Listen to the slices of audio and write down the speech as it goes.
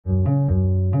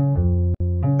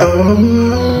Got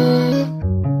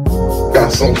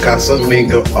some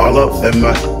nigga all up in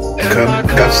my cup.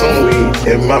 Got some weed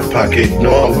in my pocket.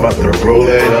 Know I'm about to roll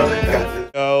it up.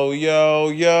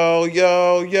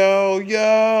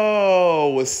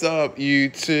 Yo, what's up,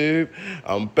 YouTube?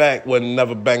 I'm back with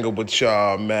another banger with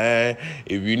y'all, man.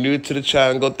 If you're new to the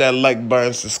channel, go hit that like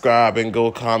button, subscribe, and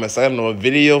go comment. So I have a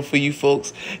video for you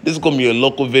folks. This is going to be a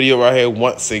local video right here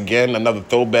once again, another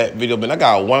throwback video. Man, I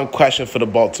got one question for the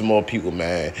Baltimore people,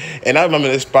 man. And I remember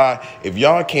this spot. If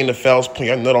y'all came to Fells Point,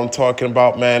 y'all know what I'm talking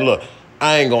about, man. Look,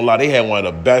 I ain't gonna lie, they had one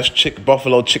of the best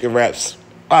buffalo chicken wraps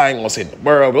I ain't gonna say in the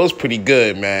world, but it was pretty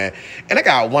good, man. And I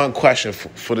got one question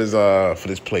for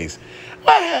this place.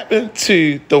 What happened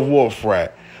to the Wharf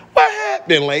rat? What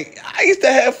happened? Like, I used to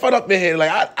have fun up in here.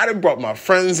 Like, I done brought my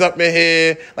friends up in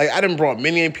here. Like, I done brought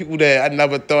many people that I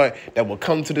never thought that would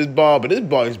come to this bar. But this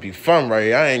bar used to be fun, right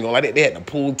here. I ain't gonna lie. They had the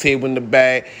pool table in the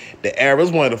back. The area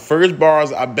was one of the first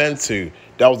bars I've been to.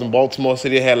 That was in Baltimore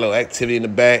City. They had a little activity in the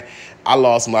back. I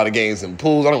lost a lot of games in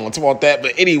pools. I don't want to talk about that,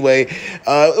 but anyway, it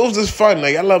was just fun.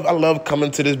 Like I love coming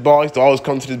to this bar. I used to always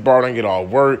come to this bar and get all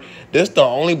work. This the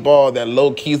only bar that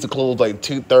low key used to close like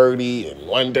 2:30 and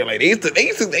 1:30. Like they used to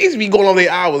be going on their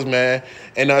hours, man.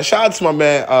 And shout out to my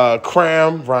man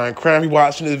Ryan Cram. He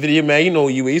watching this video, man. You know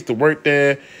he used to work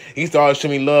there. He used to always show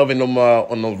me love in them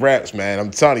on those raps, man.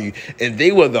 I'm telling you, and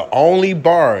they were the only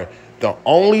bar. The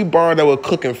only bar that would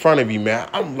cook in front of you, man.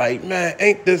 I'm like, man,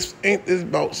 ain't this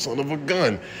about son of a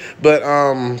gun? But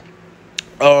I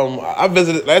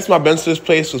visited. Last time I been to this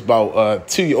place was about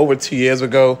over 2 years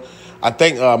ago. I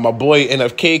think my boy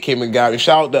NFK came and got me.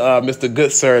 Shout out to Mr.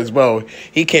 Good Sir as well.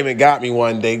 He came and got me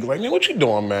one day. Like, man, what you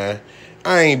doing, man?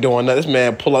 I ain't doing that. This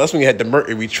man pulled up. That's when he had the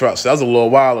Mercury truck. So that was a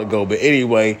little while ago. But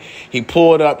anyway, he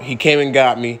pulled up. He came and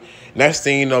got me. Next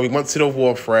thing you know, we went to the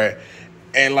Wharf rat.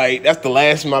 And, like, that's the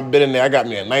last time I've been in there. I got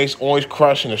me a nice orange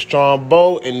crush and a strong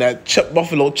bowl and that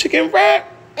buffalo chicken wrap.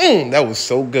 That was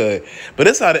so good. But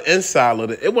that's how the inside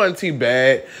looked. It wasn't too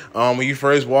bad. When you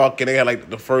first walk in, they had, like,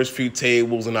 the first few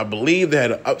tables. And I believe they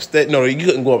had an upstairs. No, you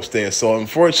couldn't go upstairs. So,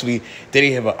 unfortunately, they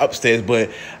didn't have an upstairs. But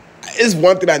it's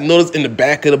one thing I noticed in the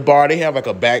back of the bar. They have, like,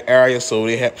 a back area. So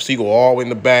you go all the way in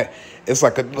the back. It's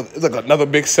like another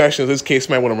big section. In this case,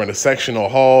 man, want to rent a section or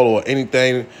hall or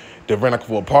anything. They ran like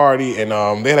for a party, and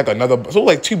they had like another, so it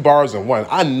was like 2 bars in one.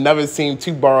 I never seen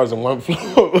 2 bars in one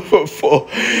floor before.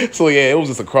 So yeah, it was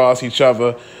just across each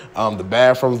other. The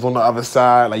bathrooms on the other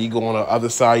side. Like you go on the other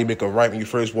side, you make a right when you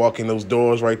first walk in those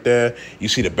doors right there. You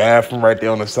see the bathroom right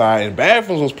there on the side. And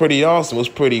bathrooms was pretty awesome. It was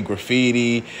pretty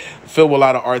graffiti, filled with a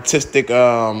lot of artistic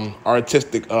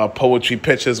poetry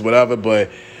pictures, whatever.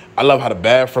 But I love how the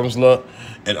bathrooms look,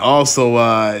 and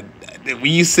also when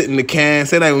you sit in the can,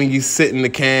 say like when you sit in the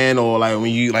can, or like when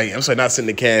you I'm sorry, not sit in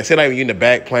the can. Say like when you in the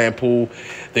back playing pool.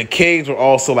 The caves were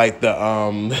also like the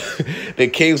the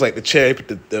caves like the chair. You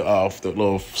put the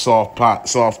little soft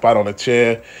spot on the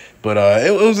chair. But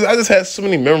it was, I just had so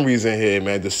many memories in here,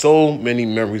 man. There's so many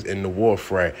memories in the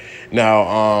Wharf rat.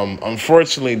 Now,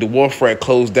 unfortunately, the Wharf rat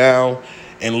closed down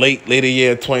in later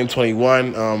year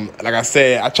 2021. Like I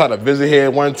said, I tried to visit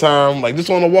here one time, like just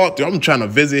on the walkthrough. I'm trying to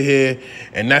visit here,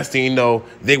 and next thing you know,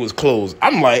 they was closed.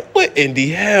 I'm like, what in the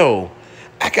hell?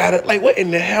 I got it. Like, what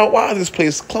in the hell? Why is this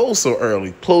place closed so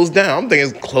early? Closed down. I'm thinking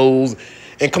it's closed,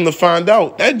 and come to find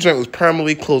out, that joint was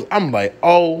permanently closed. I'm like,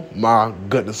 oh my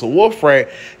goodness. So Wharf rat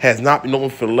has not been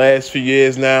open for the last few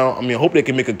years now. I mean, I hope they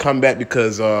can make a comeback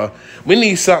because we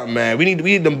need something, man. We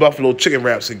need them buffalo chicken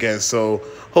wraps again. So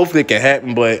hopefully it can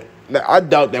happen, but I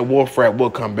doubt that Wharf rat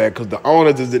will come back because the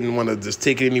owner just didn't want to just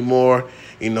take it anymore.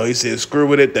 You know, he said, screw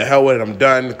with it, the hell with it, I'm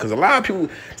done. Because a lot of people,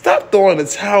 stop throwing the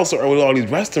towel so early with all these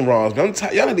restaurants. Man,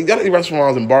 y'all let these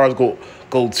restaurants and bars go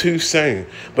too soon.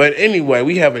 But anyway,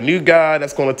 we have a new guy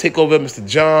that's going to take over, Mr.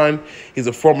 John. He's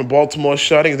a former Baltimore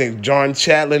chef. I think his name's John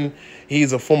Chatlin.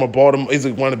 He's a former he's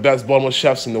one of the best Baltimore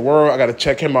chefs in the world. I got to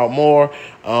check him out more.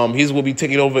 He's going to be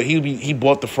taking over. He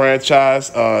bought the franchise.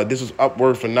 This was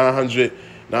upward for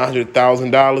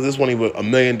 $900,000. This one even $1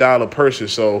 million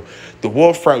purchase. So the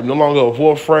Wharf rat no longer a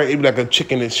Wharf rat. It be like a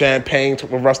chicken and champagne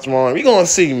type of restaurant. We gonna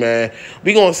see, man.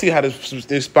 We gonna see how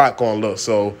this spot gonna look.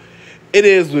 So it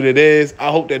is what it is.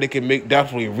 I hope that they can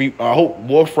I hope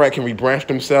Wharf rat can rebranch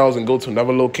themselves and go to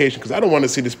another location because I don't want to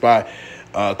see the spot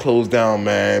closed down,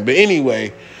 man. But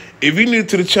anyway, if you're new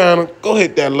to the channel, go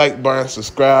hit that like button,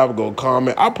 subscribe, go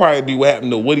comment. I'll probably be what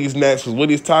happened to Woody's next, because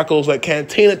Woody's Tacos, like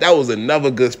Cantina, that was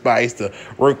another good spot I used to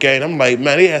work at. And I'm like,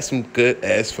 man, they had some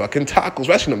good-ass fucking tacos,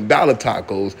 especially them dollar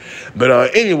tacos.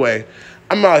 But anyway,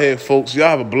 I'm out here, folks. Y'all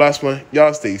have a blessed one.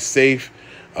 Y'all stay safe.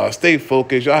 Stay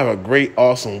focused. Y'all have a great,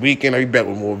 awesome weekend. I'll be back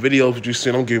with more videos. What you see,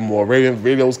 I'm giving more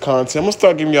videos content. I'm gonna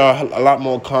start giving y'all a lot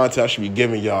more content. I should be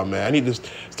giving y'all, man. I need to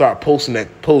start posting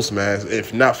that post, man.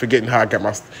 If not forgetting how I got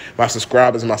my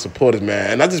subscribers and my supporters,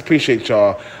 man. And I just appreciate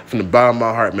y'all from the bottom of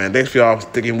my heart, man. Thanks for y'all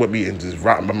sticking with me and just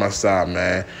rocking by my side,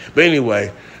 man. But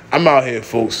anyway, I'm out here,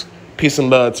 folks. Peace and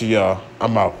love to y'all.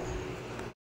 I'm out.